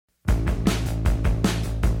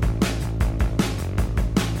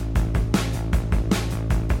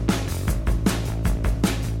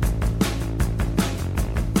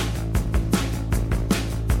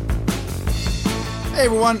Hey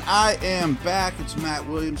everyone, I am back. It's Matt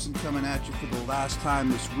Williamson coming at you for the last time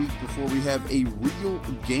this week before we have a real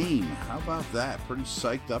game. How about that? Pretty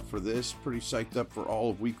psyched up for this. Pretty psyched up for all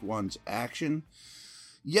of week one's action.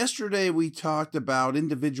 Yesterday we talked about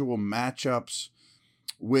individual matchups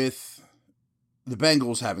with the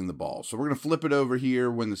Bengals having the ball. So we're going to flip it over here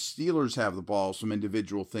when the Steelers have the ball, some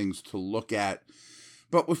individual things to look at.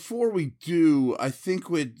 But before we do, I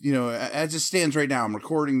think as it stands right now, I'm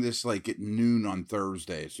recording this like at noon on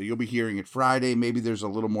Thursday. So you'll be hearing it Friday. Maybe there's a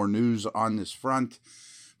little more news on this front.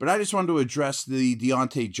 But I just wanted to address the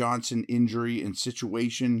Diontae Johnson injury and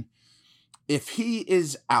situation. If he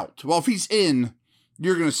is out, well, if he's in,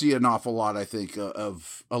 you're going to see an awful lot, I think,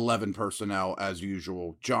 of 11 personnel as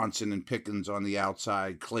usual. Johnson and Pickens on the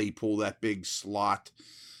outside, Claypool, that big slot.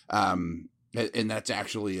 And that's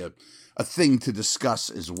actually a thing to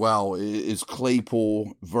discuss as well, is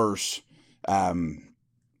Claypool versus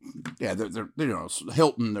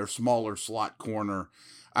Hilton, their smaller slot corner.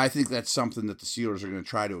 I think that's something that the Steelers are going to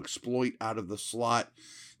try to exploit out of the slot.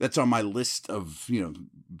 That's on my list of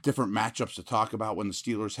different matchups to talk about when the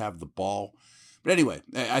Steelers have the ball. But anyway,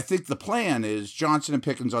 I think the plan is Johnson and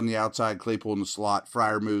Pickens on the outside, Claypool in the slot,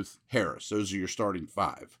 Freiermuth, Harris. Those are your starting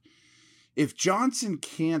five. If Johnson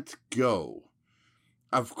can't go,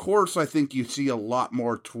 of course, I think you see a lot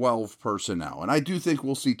more 12 personnel. And I do think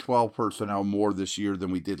we'll see 12 personnel more this year than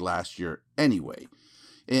we did last year anyway.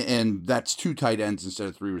 And that's 2 tight ends instead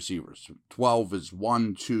of 3 receivers. 12 is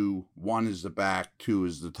 1, 2, 1 is the back, 2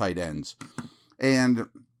 is the tight ends. And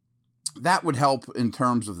that would help in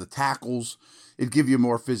terms of the tackles. It'd give you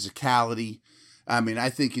more physicality. I mean, I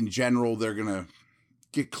think in general they're going to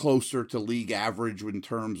get closer to league average in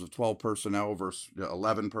terms of 12 personnel versus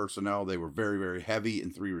 11 personnel. They were very, very heavy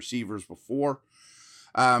in 3 receivers before.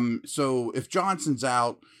 So if Johnson's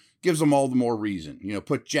out, gives them all the more reason.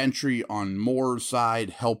 Put Gentry on Moore's side,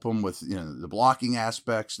 help him with the blocking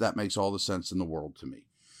aspects. That makes all the sense in the world to me.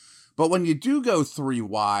 But when you do go 3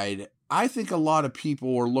 wide, I think a lot of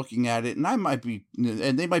people are looking at it, and they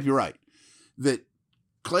might be right, that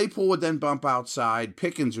Claypool would then bump outside,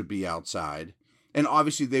 Pickens would be outside, and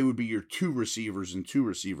obviously they would be your 2 receivers and 2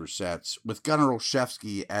 receiver sets with Gunnar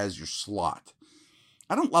Olszewski as your slot.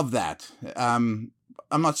 I don't love that. I'm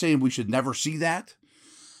not saying we should never see that,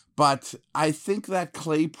 but I think that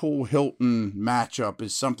Claypool-Hilton matchup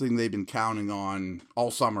is something they've been counting on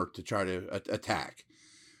all summer to try to attack.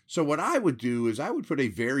 So what I would do is I would put a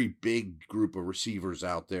very big group of receivers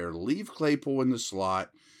out there, leave Claypool in the slot.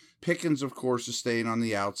 Pickens, of course, is staying on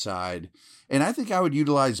the outside. And I think I would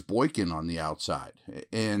utilize Boykin on the outside.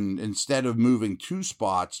 And instead of moving 2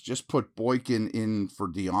 spots, just put Boykin in for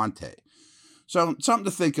Diontae. So something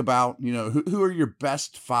to think about. Who are your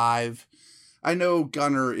best 5? I know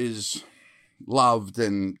Gunnar is loved,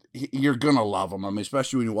 and you're going to love him. I mean,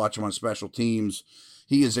 especially when you watch him on special teams.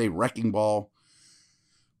 He is a wrecking ball.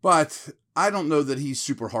 But I don't know that he's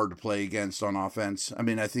super hard to play against on offense. I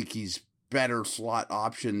mean, I think he's better slot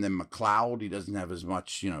option than McLeod. He doesn't have as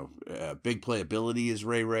much, big playability as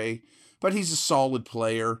Ray, but he's a solid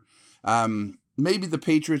player. Maybe the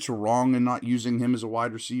Patriots were wrong in not using him as a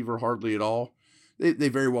wide receiver hardly at all. They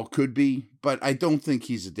very well could be, but I don't think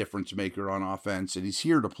he's a difference maker on offense, and he's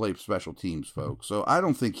here to play special teams, folks. So I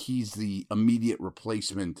don't think he's the immediate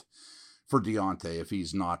replacement for Diontae if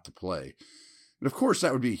he's not to play. And of course,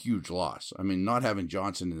 that would be a huge loss. I mean, not having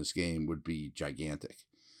Johnson in this game would be gigantic.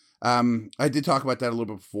 I did talk about that a little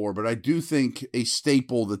bit before, but I do think a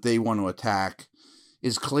staple that they want to attack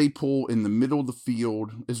is Claypool in the middle of the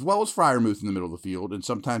field, as well as Freiermuth in the middle of the field, and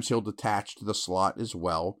sometimes he'll detach to the slot as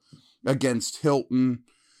well, against Hilton,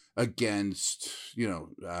 against,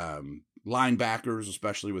 linebackers,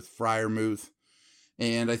 especially with Freiermuth.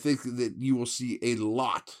 And I think that you will see a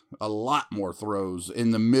lot more throws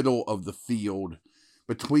in the middle of the field,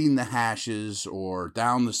 between the hashes or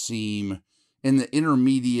down the seam, in the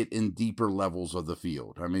intermediate and deeper levels of the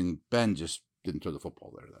field. I mean, Ben just didn't throw the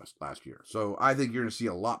football there last year. So I think you're going to see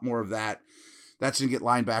a lot more of that. That's going to get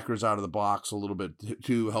linebackers out of the box a little bit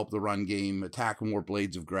to help the run game, attack more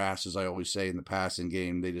blades of grass, as I always say in the passing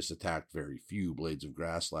game. They just attacked very few blades of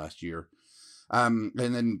grass last year. And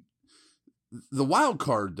then the wild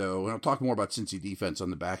card, though, and I'll talk more about Cincy defense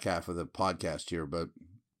on the back half of the podcast here, but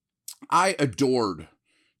I adored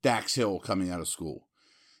Dax Hill coming out of school.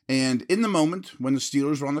 And in the moment, when the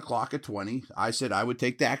Steelers were on the clock at 20, I said I would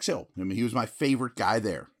take Dax Hill. I mean, he was my favorite guy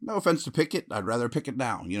there. No offense to Pickett. I'd rather pick it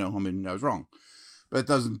now. I was wrong. But it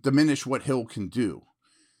doesn't diminish what Hill can do.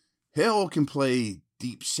 Hill can play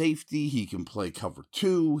deep safety. He can play cover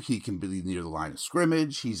 2. He can be near the line of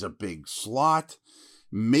scrimmage. He's a big slot.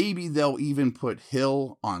 Maybe they'll even put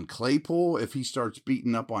Hill on Claypool if he starts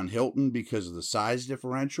beating up on Hilton because of the size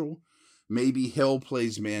differential. Maybe Hill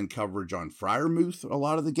plays man coverage on Freiermuth a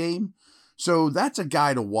lot of the game. So that's a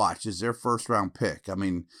guy to watch as their first round pick. I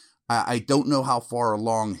mean, I don't know how far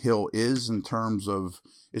along Hill is in terms of,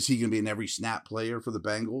 is he going to be an every snap player for the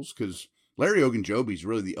Bengals? Because Larry Ogunjobi is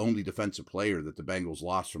really the only defensive player that the Bengals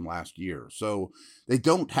lost from last year. So they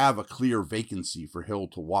don't have a clear vacancy for Hill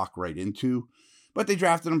to walk right into. But they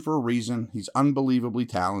drafted him for a reason. He's unbelievably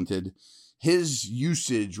talented. His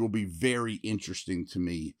usage will be very interesting to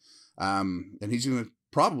me. And he's going to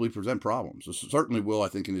probably present problems. So certainly will, I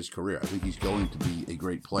think, in his career. I think he's going to be a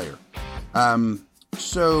great player.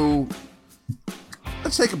 So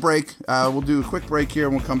let's take a break. We'll do a quick break here,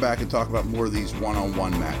 and we'll come back and talk about more of these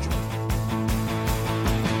one-on-one matchups.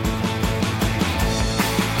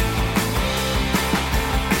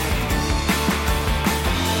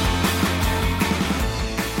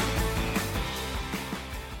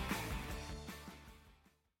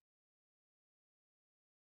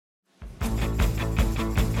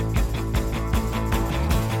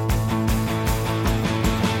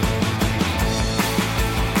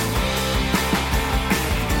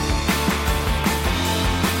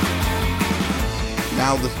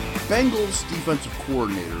 Now, the Bengals defensive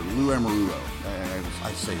coordinator, Lou Anarumo,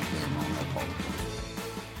 I say his name wrong, I apologize,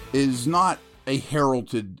 is not a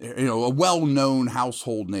heralded, a well-known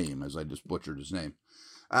household name, as I just butchered his name.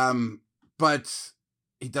 But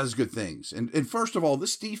he does good things. And first of all,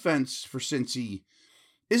 this defense for Cincy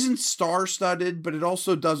isn't star-studded, but it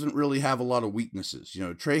also doesn't really have a lot of weaknesses.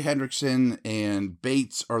 Trey Hendrickson and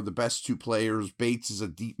Bates are the best two players. Bates is a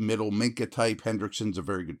deep middle Minka type. Hendrickson's a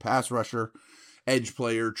very good pass rusher. Edge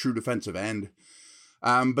player, true defensive end.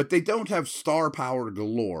 But they don't have star power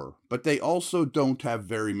galore, but they also don't have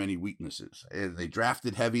very many weaknesses. They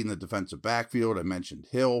drafted heavy in the defensive backfield. I mentioned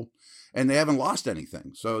Hill, and they haven't lost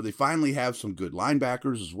anything. So they finally have some good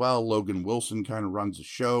linebackers as well. Logan Wilson kind of runs the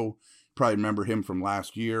show. Probably remember him from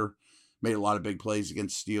last year. Made a lot of big plays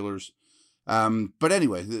against Steelers. But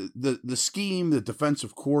anyway, the scheme, the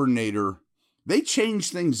defensive coordinator, they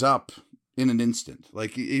changed things up in an instant.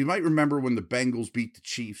 Like, you might remember when the Bengals beat the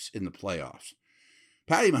Chiefs in the playoffs.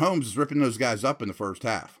 Patty Mahomes is ripping those guys up in the first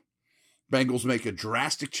half. Bengals make a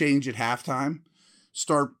drastic change at halftime,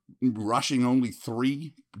 start rushing only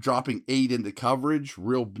 3, dropping 8 into coverage,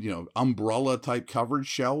 real, umbrella type coverage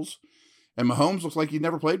shells. And Mahomes looks like he'd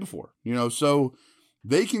never played before, so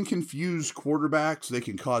they can confuse quarterbacks. They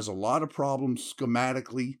can cause a lot of problems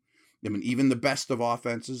schematically. I mean, even the best of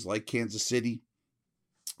offenses like Kansas City.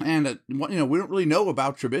 And, we don't really know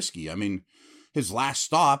about Trubisky. I mean, his last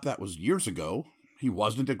stop, that was years ago, he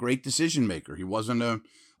wasn't a great decision maker. He wasn't an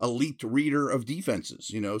elite reader of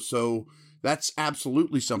defenses, so that's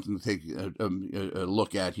absolutely something to take a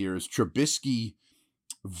look at here is Trubisky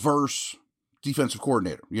versus defensive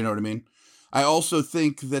coordinator. You know what I mean? I also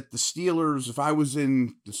think that the Steelers, if I was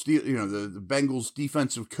in the Bengals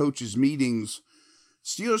defensive coaches meetings,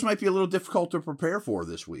 Steelers might be a little difficult to prepare for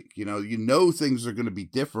this week. Things are going to be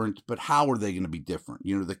different, but how are they going to be different?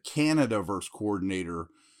 The Canada versus coordinator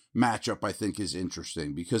matchup, I think, is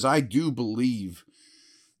interesting because I do believe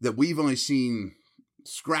that we've only seen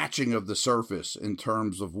scratching of the surface in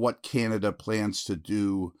terms of what Canada plans to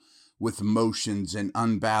do with motions and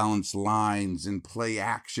unbalanced lines and play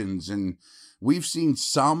actions. And we've seen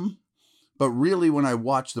some, but really when I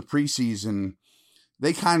watch the preseason,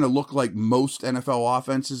 they kind of look like most NFL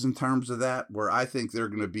offenses in terms of that, where I think they're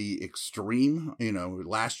going to be extreme.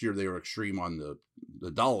 Last year they were extreme on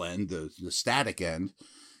the dull end, the static end.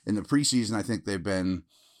 In the preseason, I think they've been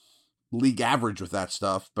league average with that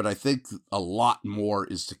stuff, but I think a lot more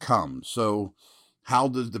is to come. So how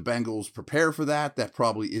does the Bengals prepare for that? That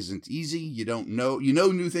probably isn't easy. You don't know.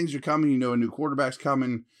 New things are coming. A new quarterback's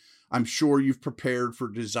coming. I'm sure you've prepared for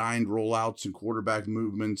designed rollouts and quarterback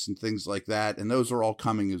movements and things like that, and those are all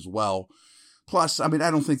coming as well. Plus, I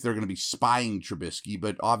don't think they're going to be spying Trubisky,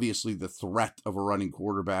 but obviously the threat of a running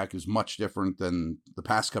quarterback is much different than the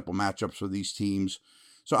past couple matchups for these teams.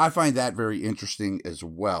 So I find that very interesting as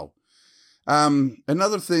well.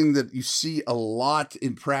 Another thing that you see a lot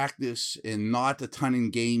in practice and not a ton in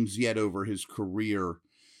games yet over his career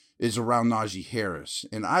is around Najee Harris.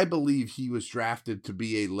 And I believe he was drafted to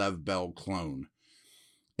be a Lev Bell clone.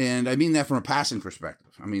 And I mean that from a passing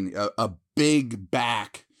perspective. A big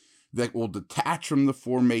back that will detach from the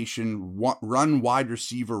formation, run wide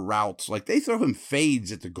receiver routes. Like, they throw him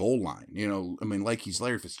fades at the goal line, like he's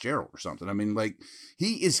Larry Fitzgerald or something.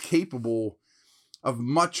 He is capable of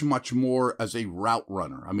much, much more as a route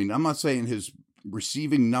runner. I'm not saying his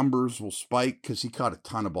receiving numbers will spike because he caught a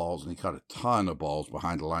ton of balls, and he caught a ton of balls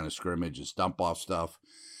behind the line of scrimmage, his dump-off stuff.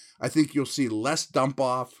 I think you'll see less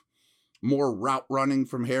dump-off, more route running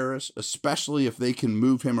from Harris, especially if they can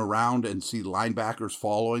move him around and see linebackers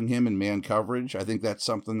following him in man coverage. I think that's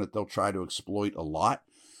something that they'll try to exploit a lot.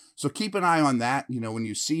 So keep an eye on that. When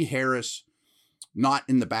you see Harris not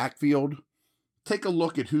in the backfield, take a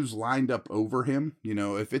look at who's lined up over him.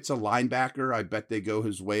 If it's a linebacker, I bet they go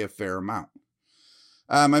his way a fair amount.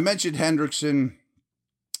 I mentioned Hendrickson.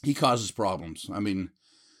 He causes problems.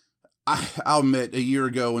 I'll admit, a year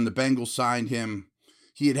ago when the Bengals signed him,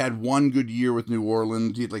 he had one good year with New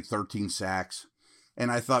Orleans. He had like 13 sacks.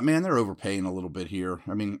 And I thought, man, they're overpaying a little bit here.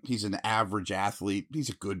 He's an average athlete. He's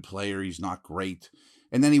a good player. He's not great.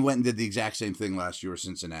 And then he went and did the exact same thing last year with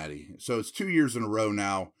Cincinnati. So it's 2 years in a row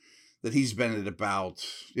now that he's been at about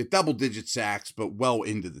double-digit sacks, but well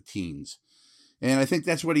into the teens. And I think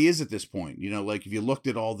that's what he is at this point. Like if you looked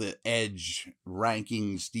at all the edge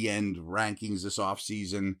rankings, the end rankings this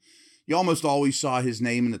offseason, you almost always saw his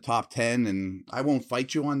name in the top 10, and I won't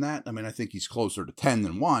fight you on that. I think he's closer to 10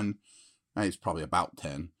 than 1. He's probably about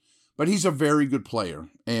 10. But he's a very good player,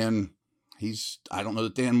 and I don't know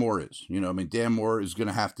that Dan Moore is. Dan Moore is going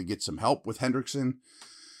to have to get some help with Hendrickson,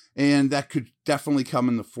 and that could definitely come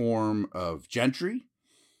in the form of Gentry.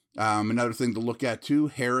 Another thing to look at, too,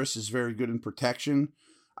 Harris is very good in protection.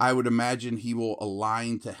 I would imagine he will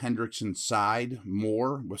align to Hendrickson's side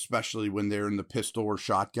more, especially when they're in the pistol or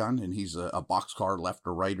shotgun and he's a boxcar left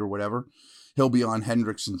or right or whatever. He'll be on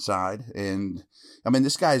Hendrickson's side. And,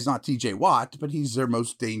 this guy is not TJ Watt, but he's their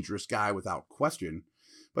most dangerous guy without question.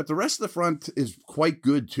 But the rest of the front is quite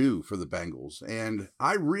good, too, for the Bengals. And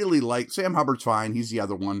I really like Sam Hubbard's fine. He's the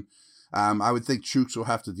other one. I would think Chooks will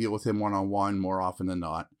have to deal with him one-on-one more often than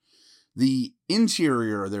not. The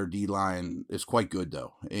interior of their D-line is quite good,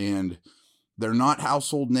 though, and they're not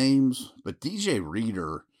household names, but DJ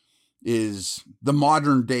Reader is the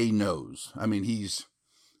modern-day nose. He's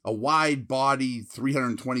a wide-bodied,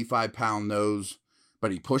 325-pound nose,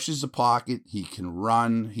 but he pushes the pocket, he can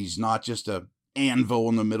run, he's not just a anvil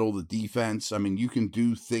in the middle of the defense. You can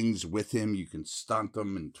do things with him, you can stunt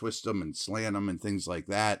him and twist him and slant him and things like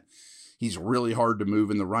that. He's really hard to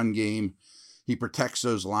move in the run game. He protects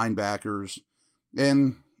those linebackers,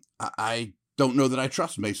 and I don't know that I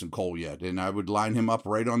trust Mason Cole yet, and I would line him up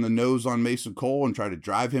right on the nose on Mason Cole and try to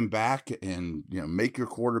drive him back and, make your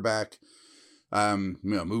quarterback,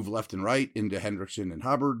 move left and right into Hendrickson and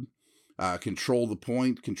Hubbard, control the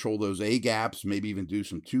point, control those A-gaps, maybe even do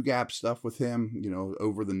some two-gap stuff with him,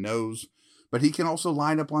 over the nose. But he can also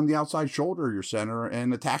line up on the outside shoulder of your center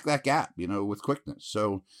and attack that gap, with quickness.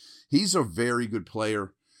 So he's a very good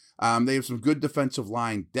player. They have some good defensive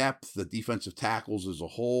line depth. The defensive tackles as a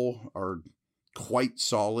whole are quite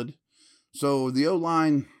solid. So the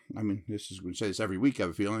O-line, this is going to say this every week, I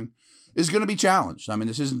have a feeling, is going to be challenged.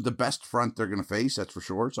 This isn't the best front they're going to face, that's for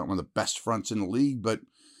sure. It's not one of the best fronts in the league, but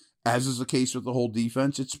as is the case with the whole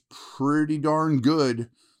defense, it's pretty darn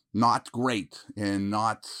good, not great, and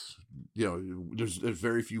not, there's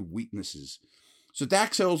very few weaknesses. So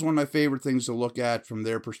Dax Hill is one of my favorite things to look at from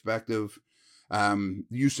their perspective.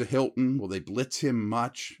 Use of Hilton, will they blitz him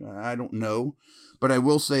much? I don't know. But I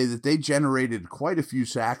will say that they generated quite a few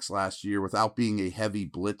sacks last year without being a heavy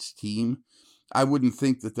blitz team. I wouldn't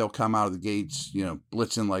think that they'll come out of the gates,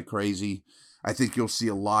 blitzing like crazy. I think you'll see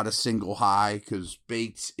a lot of single high because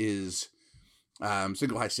Bates is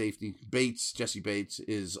single high safety. Jesse Bates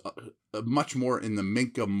is much more in the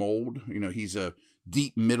Minka mold. He's a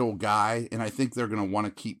deep middle guy, and I think they're going to want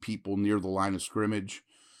to keep people near the line of scrimmage.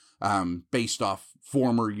 Based off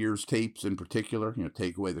former years' tapes in particular,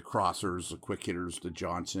 take away the crossers, the quick hitters to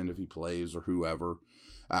Johnson if he plays or whoever,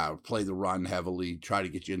 play the run heavily, try to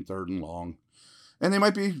get you in 3rd and long. And they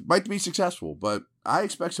might be successful, but I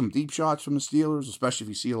expect some deep shots from the Steelers, especially if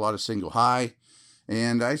you see a lot of single high.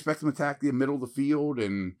 And I expect them to attack the middle of the field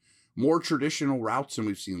and more traditional routes than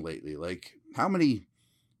we've seen lately. Like, how many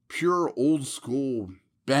pure old school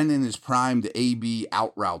Ben in his prime to AB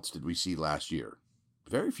out routes did we see last year?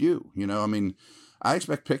 Very few, I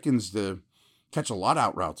expect Pickens to catch a lot of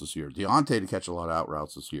out routes this year. Diontae to catch a lot of out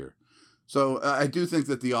routes this year. So I do think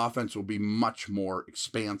that the offense will be much more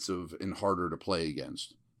expansive and harder to play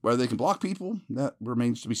against. Whether they can block people, that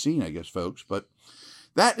remains to be seen, I guess, folks. But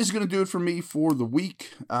that is going to do it for me for the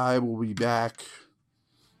week. I will be back,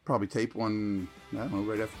 probably tape one,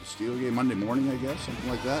 right after the Steel game, Monday morning, I guess, something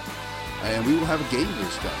like that. And we will have a game to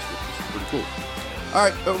discuss, which is pretty cool. All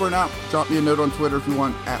right, over and out. Drop me a note on Twitter if you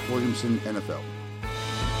want, @WilliamsonNFL.